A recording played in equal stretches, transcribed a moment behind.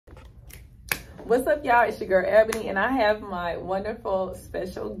What's up, y'all? It's your girl Ebony, and I have my wonderful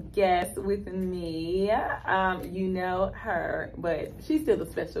special guest with me. You know her, but she's still a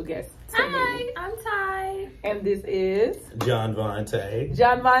special guest to me. Hi, I'm Ty. And this is Jonvontae.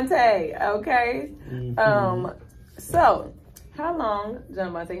 Jonvontae, okay? So how long,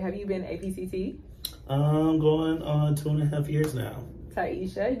 Jonvontae, have you been APCT? Going on 2.5 years now.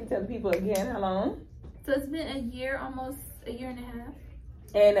 Tyeisha, you can tell the people again how long? So it's been a year, almost a year and a half.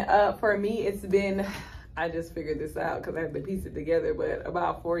 And for me, it's been, I just figured this out because I had to piece it together, but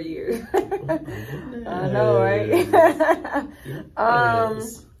about 4 years. I know, right?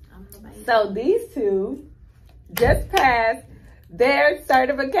 So these two just passed their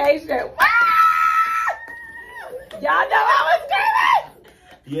certification. Y'all know I was screaming?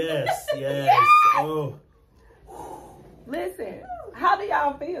 Yes, yes. Oh. Listen, how do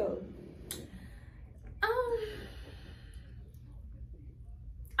y'all feel?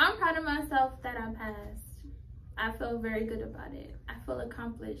 I'm proud of myself that I passed. I feel very good about it. I feel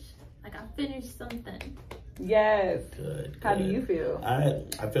accomplished. Like I finished something. Yes. Good. How do you feel? I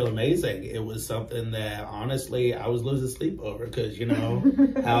feel amazing. It was something that honestly I was losing sleep over because you know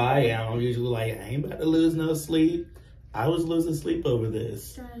how I am. I'm usually like, I ain't about to lose no sleep. I was losing sleep over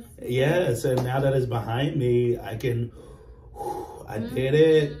this. Stress. Yes, and now that it's behind me, I can, I did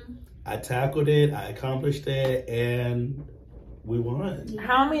it. I tackled it. I accomplished it, and we won. Yeah.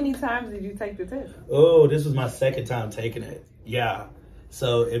 How many times did you take the test? Oh, this was my second time taking it. Yeah.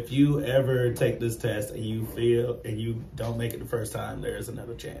 So if you ever take this test and you feel and you don't make it the first time, there's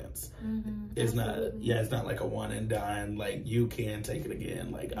another chance. It's Absolutely. not, it's not like a one and done. Like you can take it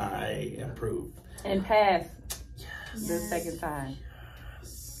again. Like I improved. And pass the second time.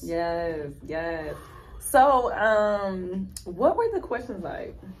 Yes, yes. So, what were the questions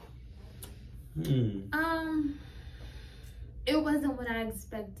like? It wasn't what I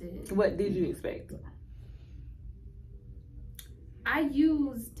expected. What did you expect? I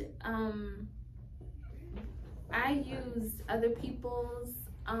used other people's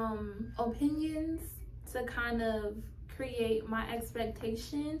opinions to kind of create my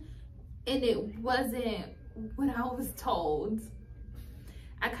expectation, and it wasn't what I was told.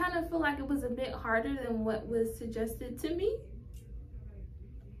 I kind of feel like it was a bit harder than what was suggested to me.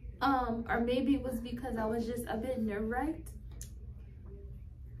 Or maybe it was because I was just a bit nerve-wracked.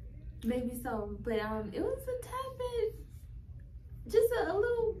 Maybe so, but it was a tad bit, just a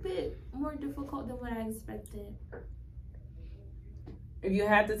little bit more difficult than what I expected. If you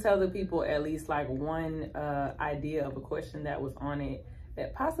had to tell the people at least like one idea of a question that was on it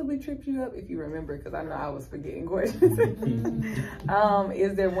that possibly tripped you up, if you remember, because I know I was forgetting questions.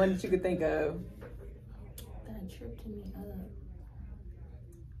 Is there one that you could think of? That tripped me up.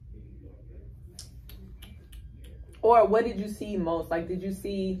 Or what did you see most? Like, did you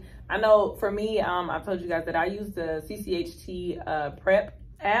see, I know for me, I told you guys that I used the CCHT prep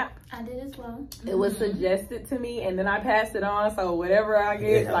app. I did as well. It was suggested to me, and then I passed it on. So whatever I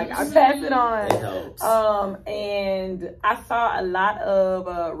get, like I passed it on. It helps. And I saw a lot of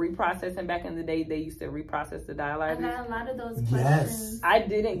reprocessing back in the day. They used to reprocess the dialyzers. I got a lot of those questions. Yes. I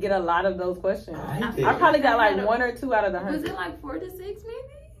didn't get a lot of those questions. I probably got like 1 or 2 out of the 100. Was it like 4 to 6 maybe?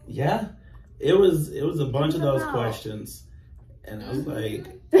 Yeah. It was a bunch of those questions. And I was like,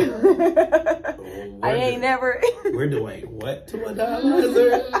 I ain't never. We're doing what to a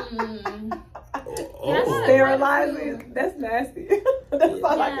dialyzer? Sterilizing. That's nasty. That's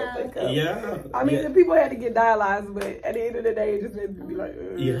all I can think of. Yeah. I mean, the people had to get dialyzed, but at the end of the day, it just made me be like,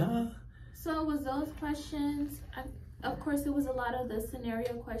 ugh. Yeah. So it was those questions. Of course, it was a lot of the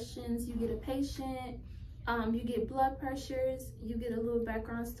scenario questions. You get a patient, you get blood pressures, you get a little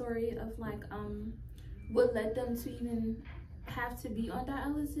background story of like what led them to even have to be on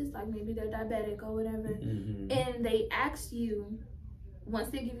dialysis, like maybe they're diabetic or whatever. And they ask you, once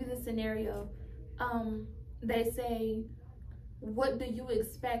they give you the scenario, they say, what do you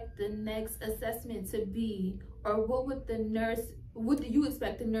expect the next assessment to be, or what do you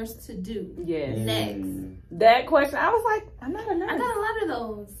expect the nurse to do next? That question, I was like, I'm not a nurse. I got a lot of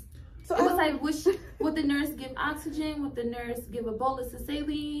those. So it was like, would the nurse give oxygen? Would the nurse give a bolus of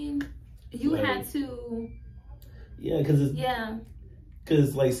saline? You had to. Yeah,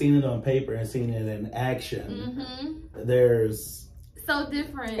 because like seeing it on paper and seeing it in action, there's so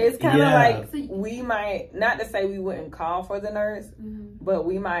different. It's kind of like we might, not to say we wouldn't call for the nurse, but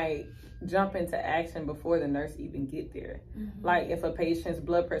we might jump into action before the nurse even get there. Like if a patient's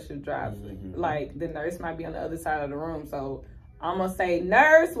blood pressure drops, like the nurse might be on the other side of the room, so I'm gonna say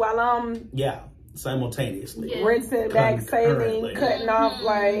nurse while I'm simultaneously rinsing back saline, cutting off,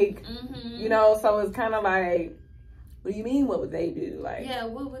 like you know. So it's kind of like What do you mean? What would they do? Like, yeah,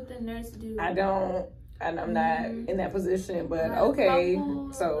 what would the nurse do? I'm not in that position, but okay.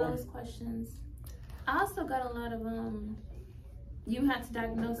 So those questions. I also got a lot of you have to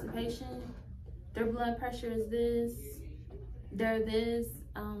diagnose the patient. Their blood pressure is this. They're this.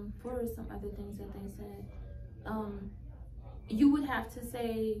 What are some other things that they said? You would have to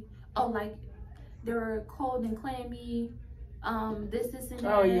say, oh, like they're cold and clammy. This and that.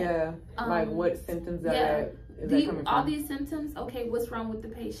 Oh yeah. Like what symptoms are that? All these symptoms, okay, what's wrong with the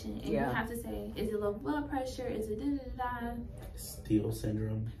patient? And you have to say, is it low blood pressure? Is it da-da-da-da? Steele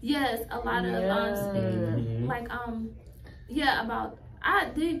syndrome. Yes, a lot of, about, I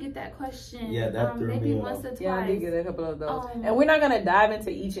did get that question. Yeah, that threw maybe me once off. or twice. Yeah, I did get a couple of those. And we're not going to dive into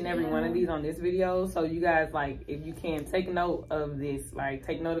each and every one of these on this video. So you guys, like, if you can, take note of this. Like,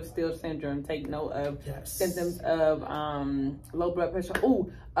 take note of Steele syndrome. Take note of symptoms of low blood pressure.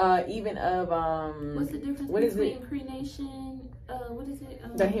 Ooh, even of... what's the difference between crenation? What is it?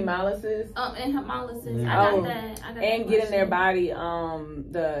 The hemolysis. And hemolysis. I got that. And getting their body,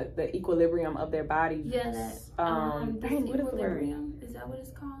 the equilibrium of their body. Yeah, that. Equilibrium. Is that what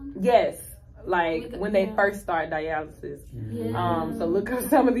it's called? Yes. Like when they first start dialysis. So look up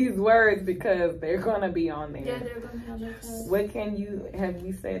some of these words because they're gonna be on there. Yeah, they're gonna be on there. What have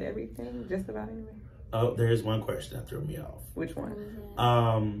you said everything? Just about anyway? Oh, there's one question that threw me off. Which one?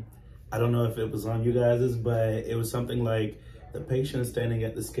 I don't know if it was on you guys's, but it was something like the patient is standing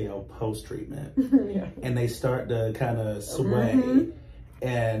at the scale post-treatment and they start to kind of sway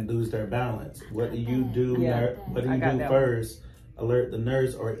and lose their balance. What do you do? What do you do first? Alert the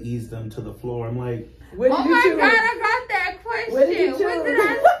nurse or ease them to the floor? I'm like, what did you choose? God, I got that question. What did you choose? What did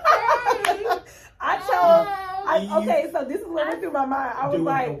I say? Okay, so this is what went through my mind. I was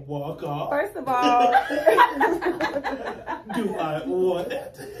like, walk off. First of all, do I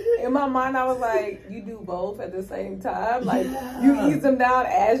what? In my mind, I was like, you do both at the same time. Like, you ease them down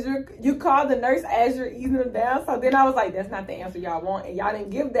as you call the nurse as you're easing them down. So then I was like, that's not the answer y'all want. And y'all didn't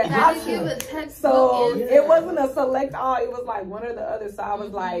give that option. So it wasn't a select all. It was like one or the other. So I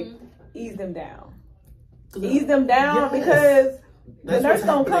was like, ease them down. Ease them down because the nurse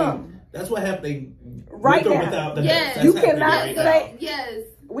don't come. That's what happened. Right now. Without the nurse. You cannot say yes.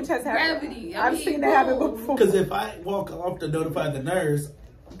 Which has happened. Gravity. I've seen that happen before. Because if I walk off to notify the nurse,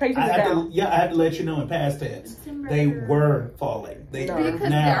 I have to let you know in past tense. They were falling. They are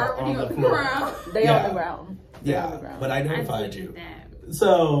now on the floor. They on the ground. Yeah, but I notified you.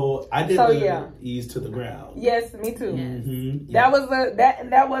 So I did ease to the ground. Yes, me too. Yes.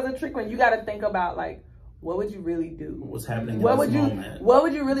 That was a trick one. You got to think about like, what would you really do? What's happening in this moment? What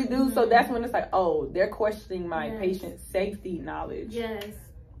would you really do? So that's when it's like, oh, they're questioning my patient safety knowledge. Yes.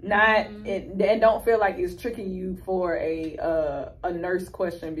 Not and don't feel like it's tricking you for a nurse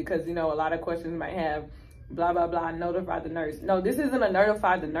question because a lot of questions might have blah blah blah, notify the nurse. No, this isn't a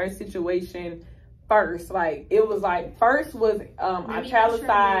notify the nurse situation first. Like it was like first was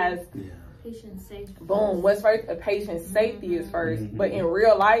italicized patient safety. Boom, what's first? A patient safety is first. But in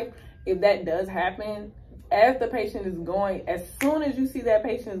real life, if that does happen, as the patient is going, as soon as you see that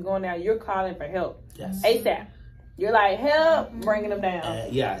patient is going down, you're calling for help. Yes. ASAP. You're like, help, bringing them down.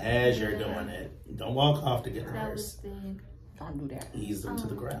 As you're doing it. Don't walk off to get the nurse. Don't do that. Ease them to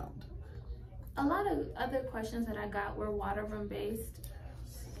the ground. A lot of other questions that I got were water room based.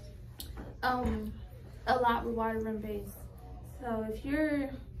 A lot were water room based. So if you're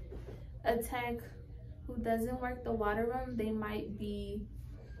a tech who doesn't work the water room, they might be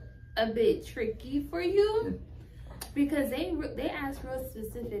a bit tricky for you because they ask real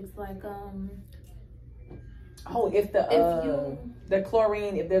specifics like if there's a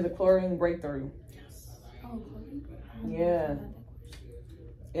chlorine breakthrough. Yeah.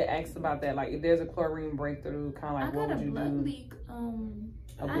 It asks about that. Like if there's a chlorine breakthrough, kind of like what would you do?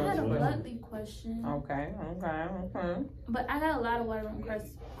 I had a blood leak question. Okay. But I got a lot of water room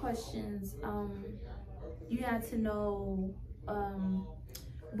questions. You had to know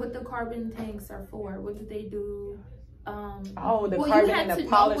what the carbon tanks are for. What do they do? The carbon and the polishers. You had to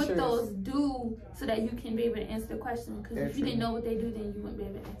know what those do so that you can be able to answer the question. Because if you didn't know what they do, then you wouldn't be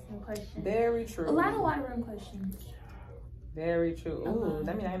able to answer the question. Very true. A lot of water room questions. Very true. Ooh,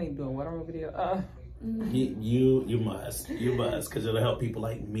 that means I need to do a water room video. You must, because it'll help people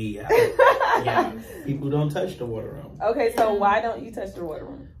like me out. People who don't touch the water room. Okay, so why don't you touch the water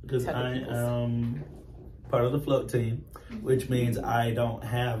room? Because I am part of the float team, which means I don't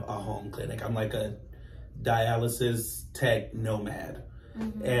have a home clinic. I'm like a dialysis tech nomad.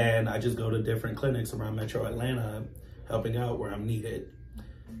 And I just go to different clinics around Metro Atlanta, helping out where I'm needed.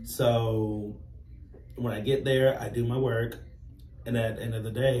 So when I get there, I do my work. And at the end of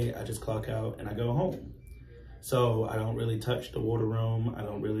the day, I just clock out and I go home. So I don't really touch the water room. I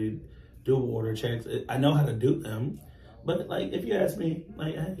don't really do water checks. I know how to do them, but like if you ask me,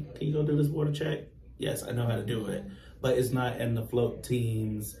 like, hey, can you go do this water check? Yes, I know how to do it, but it's not in the float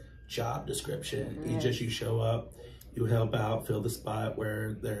team's job description. It's just you show up, you help out, fill the spot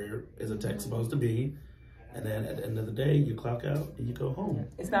where there is a tech supposed to be, and then at the end of the day, you clock out and you go home.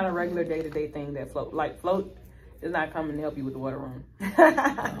 It's not a regular day-to-day thing that float is not coming to help you with the water room.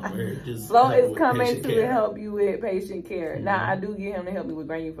 Float is coming to help you with patient care. Now, I do get him to help me with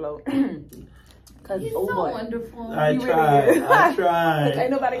granular float. He's so wonderful. I tried. Ain't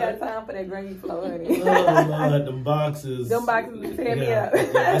nobody got time for that granular float, honey. Oh, Lord, them boxes. Them boxes tear me up.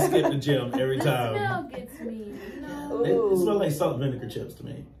 Yeah, I skip the gym every time. The smell gets me. It smells like salt and vinegar chips to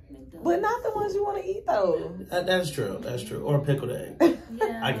me. But not the ones you want to eat, though. That's true. That's true. Or pickled egg.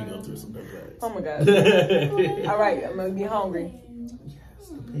 Yeah. I can go through some pickled eggs. Oh, my God. All right. I'm going to be hungry. Yes,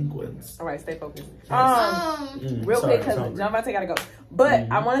 the penguins. All right. Stay focused. Real quick, because Jonvontae got to go.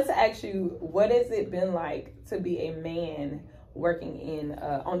 But I wanted to ask you, what has it been like to be a man working in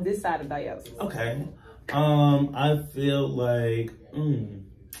on this side of dialysis? Okay. I feel like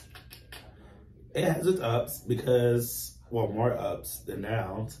it has its ups because, well, more ups than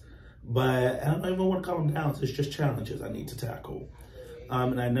downs. But I don't even want to call them downs. It's just challenges I need to tackle.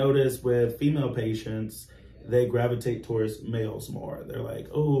 And I noticed with female patients, they gravitate towards males more. They're like,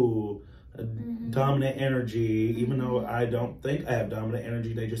 oh, dominant energy. Even though I don't think I have dominant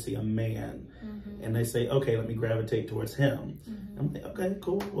energy, they just see a man. And they say, okay, let me gravitate towards him. I'm like, okay,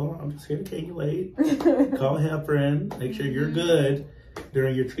 cool. Well, I'm just here to cannulate. Call a heparin. Make sure you're good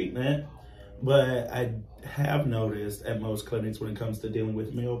during your treatment. But I have noticed at most clinics when it comes to dealing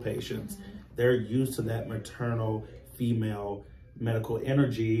with male patients, they're used to that maternal female medical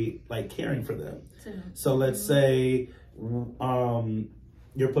energy, like caring for them. So let's say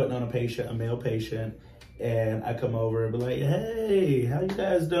you're putting on a male patient, and I come over and be like, hey, how you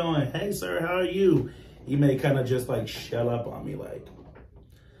guys doing? Hey, sir, how are you? He may kind of just like shell up on me like.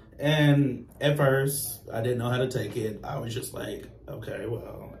 And at first, I didn't know how to take it. I was just like, okay,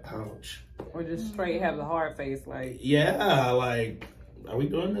 well, ouch. Or just straight have the hard face, like. Yeah, like, are we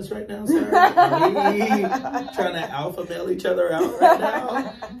doing this right now, sir? Are we trying to alpha male each other out right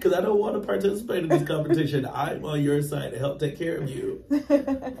now? Because I don't want to participate in this competition. I'm on your side to help take care of you.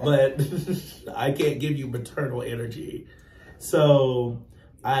 But I can't give you maternal energy. So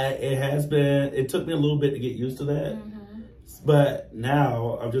it took me a little bit to get used to that. But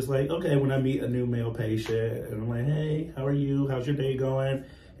now I'm just like, okay, when I meet a new male patient and I'm like, hey, how are you? How's your day going?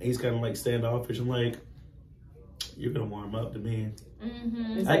 And he's kind of like standoffish. I'm like, you're going to warm up to me.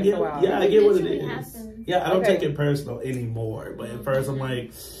 I get what it is. Yeah, I don't take it personal anymore. But at first I'm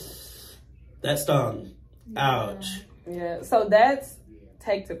like, that stung. Ouch. Yeah, so that's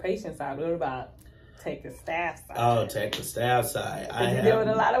take the patient side. What about take the staff side? Oh, take the staff side. You deal with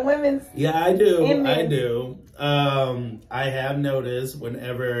a lot of women. Yeah, I do. I do. I have noticed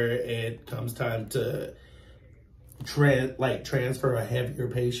whenever it comes time to transfer a heavier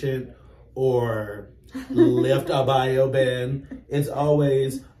patient or lift a bio bin, it's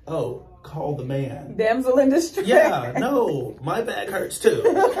always, oh, call the man. Damsel in distress. Yeah, no, my back hurts too.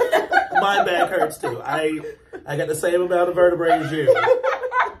 My back hurts too. I got the same amount of vertebrae as you.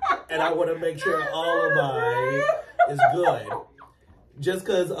 And I want to make sure all of mine is good. Just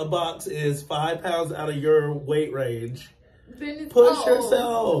because a box is 5 pounds out of your weight range, push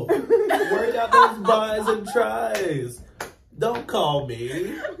yourself. Work out those buys and tries. Don't call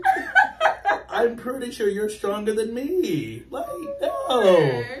me. I'm pretty sure you're stronger than me. Like,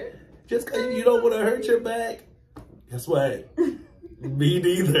 no. Just because you don't want to hurt your back. Guess what? Me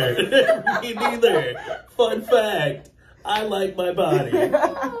neither. Me neither. Fun fact. I like my body.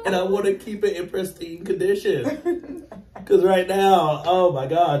 And I want to keep it in pristine condition. Because right now, oh my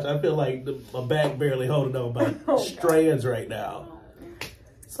gosh, I feel like my back barely holding on by strands right now.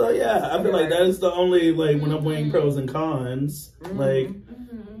 So yeah, I feel like that is the only, like, when I'm weighing pros and cons, like,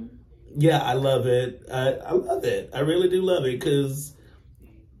 yeah, I love it. I love it. I really do love it because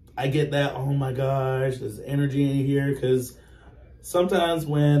I get that, oh my gosh, there's energy in here. Because sometimes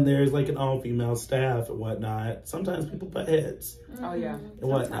when there's like an all-female staff and whatnot, sometimes people butt heads. Oh, yeah. And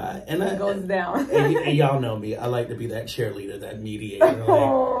whatnot. And it goes down. And y'all know me. I like to be that cheerleader, that mediator.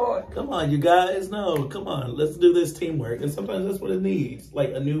 Like, come on, you guys. No, come on. Let's do this teamwork. And sometimes that's what it needs.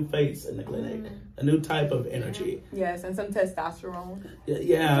 Like a new face in the clinic. A new type of energy. Yes, and some testosterone.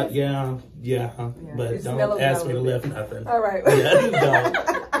 Yeah. But don't ask me to lift nothing. All right.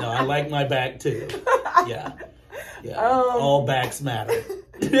 No, I like my back too. Yeah. All backs matter.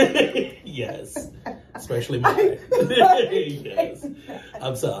 Yes. Especially mine. Yes.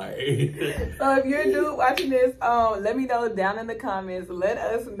 I'm sorry. So if you're new watching this, let me know down in the comments. Let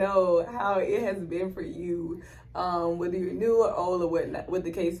us know how it has been for you, whether you're new or old or what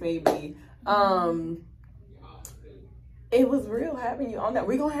the case may be. It was real having you on that.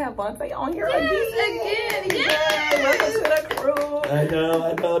 We're going to have Vontae on here again. Yes. Welcome to the crew. I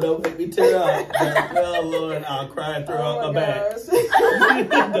know. Don't make me tear up. Oh, Lord, I'll cry and throw out my back.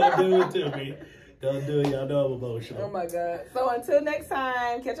 Don't do it to me. Don't do it. Y'all know I'm emotional. Oh, my God. So until next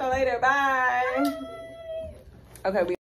time, catch y'all later. Bye. Okay.